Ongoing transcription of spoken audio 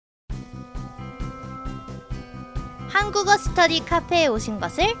한국어 스터디 카페에 오신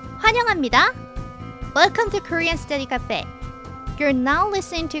것을 환영합니다. Welcome to Korean Study Cafe. You're now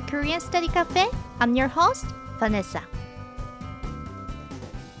listening to Korean Study Cafe. I'm your host, Vanessa.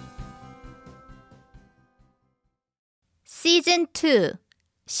 시즌 2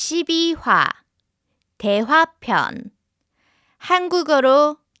 12화 대화편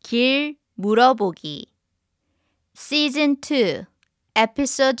한국어로 길 물어보기 Season 2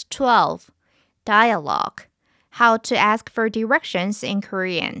 Episode 12 Dialogue How to ask for directions in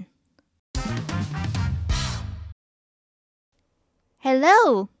Korean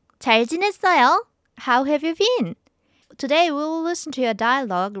Hello! 잘 지냈어요? How have you been? Today we will listen to a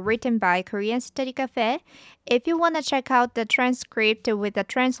dialogue written by Korean Study Cafe. If you want to check out the transcript with the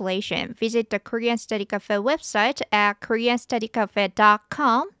translation, visit the Korean Study Cafe website at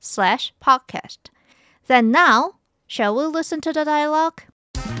koreanstudycafe.com/podcast. Then now, shall we listen to the dialogue?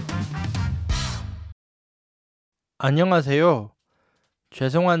 안녕하세요.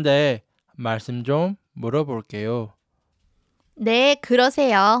 죄송한데 말씀 좀 물어볼게요. 네,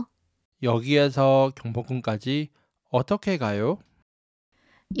 그러세요. 여기에서 경복궁까지 어떻게 가요?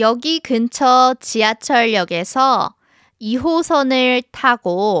 여기 근처 지하철역에서 2호선을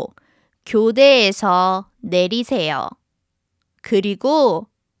타고 교대에서 내리세요. 그리고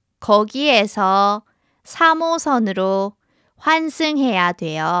거기에서 3호선으로 환승해야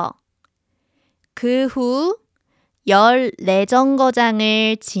돼요. 그 후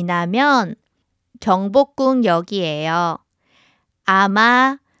 14정거장을 지나면 경복궁역이에요.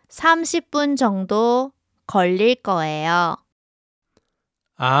 아마 30분 정도 걸릴 거예요.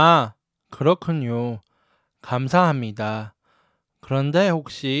 아, 그렇군요. 감사합니다. 그런데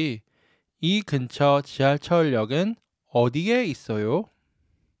혹시 이 근처 지하철역은 어디에 있어요?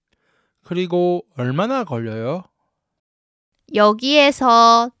 그리고 얼마나 걸려요?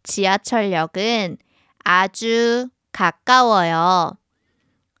 여기에서 지하철역은 아주 가까워요.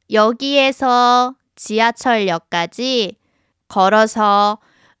 여기에서 지하철역까지 걸어서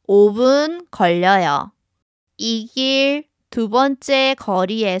 5분 걸려요. 이 길 두 번째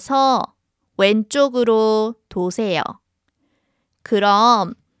거리에서 왼쪽으로 도세요.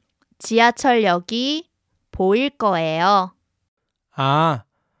 그럼 지하철역이 보일 거예요. 아,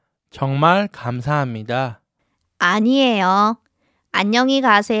 정말 감사합니다. 아니에요. 안녕히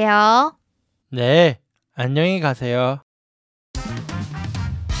가세요. 네, 안녕히 가세요.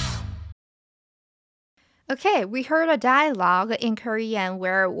 Okay, we heard a dialogue in Korean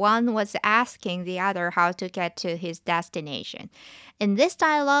where one was asking the other how to get to his destination. In this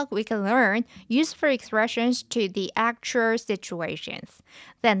dialogue, we can learn useful expressions to the actual situations.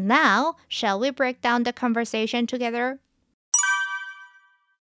 Then now, shall we break down the conversation together?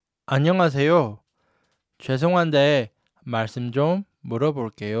 안녕하세요. 죄송한데 말씀 좀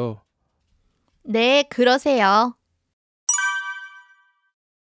물어볼게요. 네, 그러세요.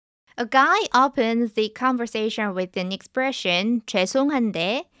 A guy opens the conversation with an expression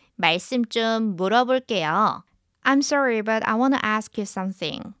죄송한데 말씀 좀 물어볼게요. I'm sorry, but I want to ask you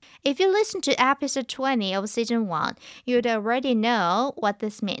something. If you listen to episode 20 of season 1, you'd already know what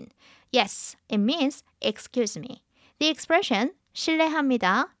this means. Yes, it means excuse me. The expression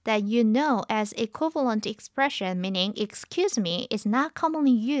실례합니다 that you know as equivalent expression meaning excuse me is not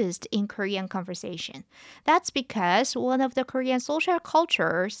commonly used in Korean conversation. That's because one of the Korean social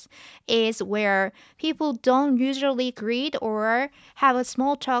cultures is where people don't usually greet or have a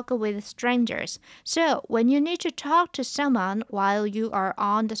small talk with strangers. So when you need to talk to someone while you are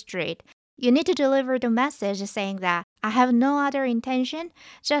on the street, you need to deliver the message saying that I have no other intention,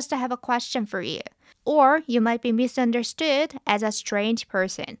 just have a question for you. Or you might be misunderstood as a strange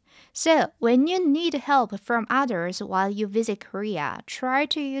person. So, when you need help from others while you visit Korea, try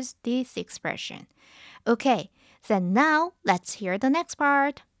to use this expression. Okay, then now let's hear the next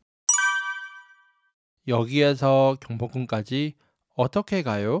part. 여기에서 경복궁까지 어떻게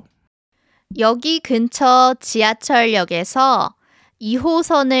가요? 여기 근처 지하철역에서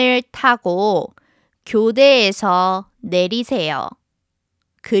 2호선을 타고 교대에서 내리세요.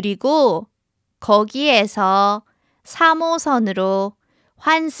 그리고 거기에서 3호선으로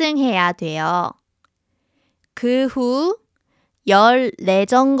환승해야 돼요. 그 후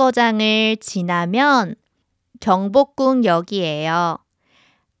 14정거장을 지나면 경복궁역이에요.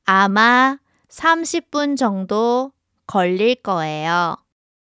 아마 30분 정도 걸릴 거예요.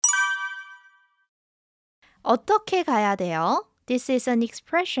 어떻게 가야 돼요? This is an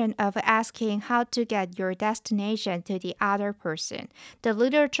expression of asking how to get your destination to the other person. The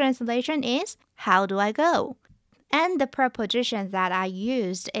literal translation is, how do I go? And the prepositions that I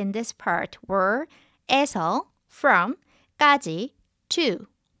used in this part were 에서, from, 까지, to.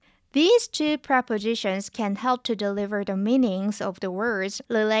 These two prepositions can help to deliver the meanings of the words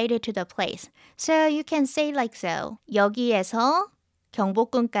related to the place. So you can say like so. 여기에서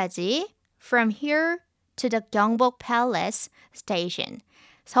경복궁까지, from here to the 경복 Palace station.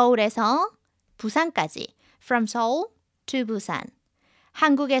 서울에서 부산까지, from Seoul to Busan.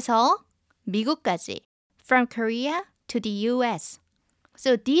 한국에서 미국까지, from Korea to the US.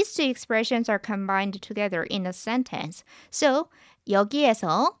 So these two expressions are combined together in a sentence. So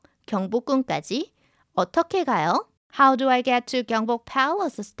여기에서 경복궁까지 어떻게 가요? How do I get to 경복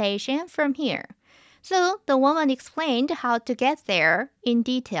Palace station from here? So the woman explained how to get there in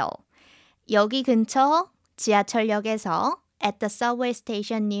detail. 여기 근처 지하철역에서 at the subway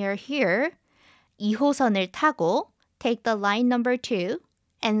station near here 2호선을 타고 take the line number 2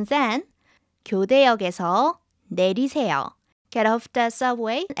 and then 교대역에서 내리세요. Get off the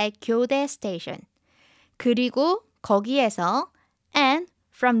subway at 교대 station. 그리고 거기에서 and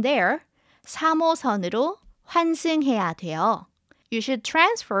from there 3호선으로 환승해야 돼요. You should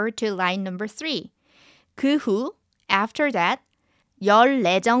transfer to line number 3. 그 후, after that,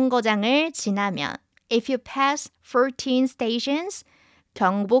 14정거장을 지나면 if you pass 14 stations,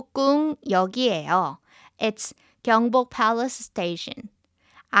 경복궁역이에요. It's 경복 Palace Station.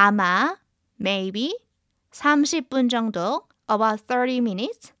 아마, maybe, 30분 정도, about 30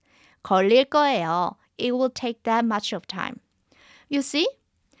 minutes, 걸릴 거예요. It will take that much of time. You see,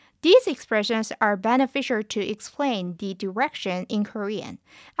 these expressions are beneficial to explain the direction in Korean.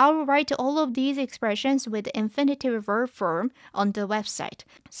 I'll write all of these expressions with infinitive verb form on the website,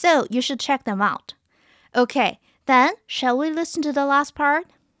 so you should check them out. Okay, then shall we listen to the last part?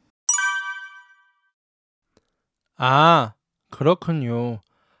 아, 그렇군요.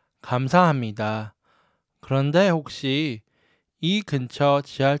 감사합니다. 그런데 혹시 이 근처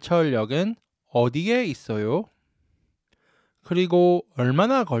지하철역은 어디에 있어요? 그리고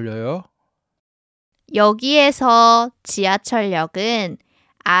얼마나 걸려요? 여기에서 지하철역은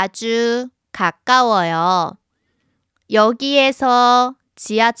아주 가까워요. 여기에서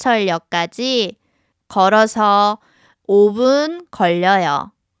지하철역까지 걸어서 5분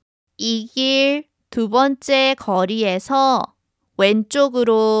걸려요. 이 길 두 번째 거리에서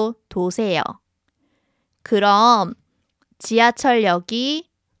왼쪽으로 도세요. 그럼 지하철역이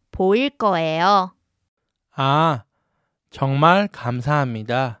보일 거예요. 아, 정말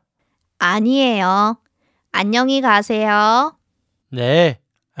감사합니다. 아니에요. 안녕히 가세요. 네,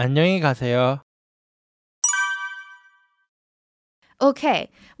 안녕히 가세요. Okay,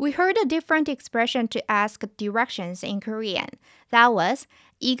 we heard a different expression to ask directions in Korean. That was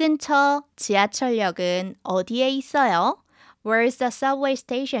이 근처 지하철역은 어디에 있어요? Where is the subway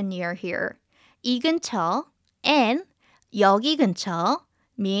station near here? 이 근처 and 여기 근처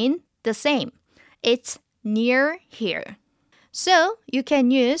mean the same. It's near here. So you can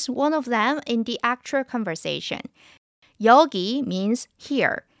use one of them in the actual conversation. 여기 means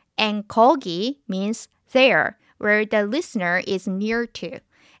here and 거기 means there, where the listener is near to.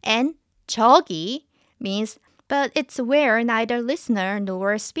 And 저기 means but it's where neither listener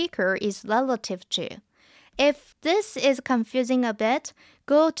nor speaker is relative to. If this is confusing a bit,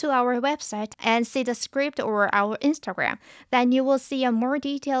 go to our website and see the script or our Instagram. Then you will see a more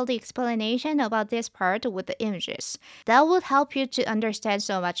detailed explanation about this part with the images. That would help you to understand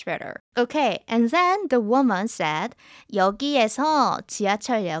so much better. Okay, and then the woman said, 여기에서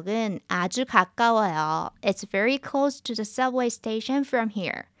지하철역은 아주 가까워요. It's very close to the subway station from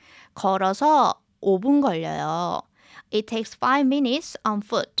here. 걸어서 5분 걸려요. It takes 5 minutes on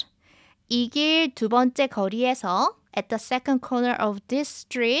foot. 이 길 두 번째 거리에서 at the second corner of this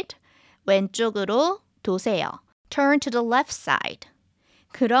street 왼쪽으로 도세요. Turn to the left side.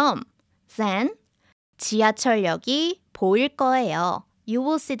 그럼 then 지하철역이 보일 거예요. You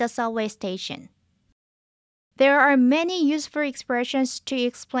will see the subway station. There are many useful expressions to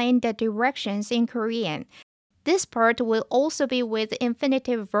explain the directions in Korean. This part will also be with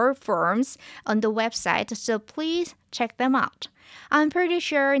infinitive verb forms on the website, so please check them out. I'm pretty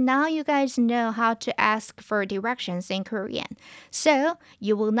sure now you guys know how to ask for directions in Korean, so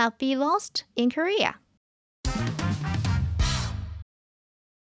you will not be lost in Korea.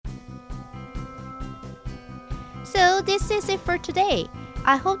 So this is it for today.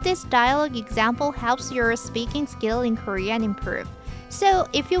 I hope this dialogue example helps your speaking skill in Korean improve. So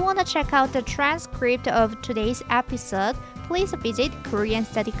if you want to check out the transcript of today's episode, please visit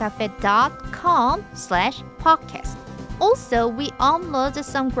koreanstudycafe.com/podcast. Also, we upload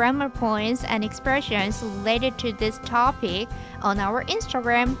some grammar points and expressions related to this topic on our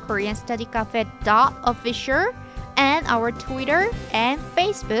Instagram, koreanstudycafe.official, and our Twitter and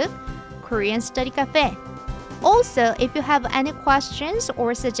Facebook, Korean Study Cafe. Also, if you have any questions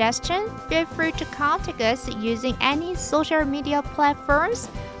or suggestions, feel free to contact us using any social media platforms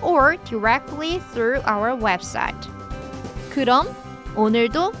or directly through our website. 그럼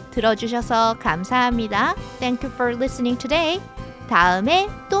오늘도 들어주셔서 감사합니다. Thank you for listening today. 다음에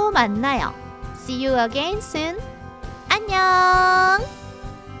또 만나요. See you again soon. 안녕!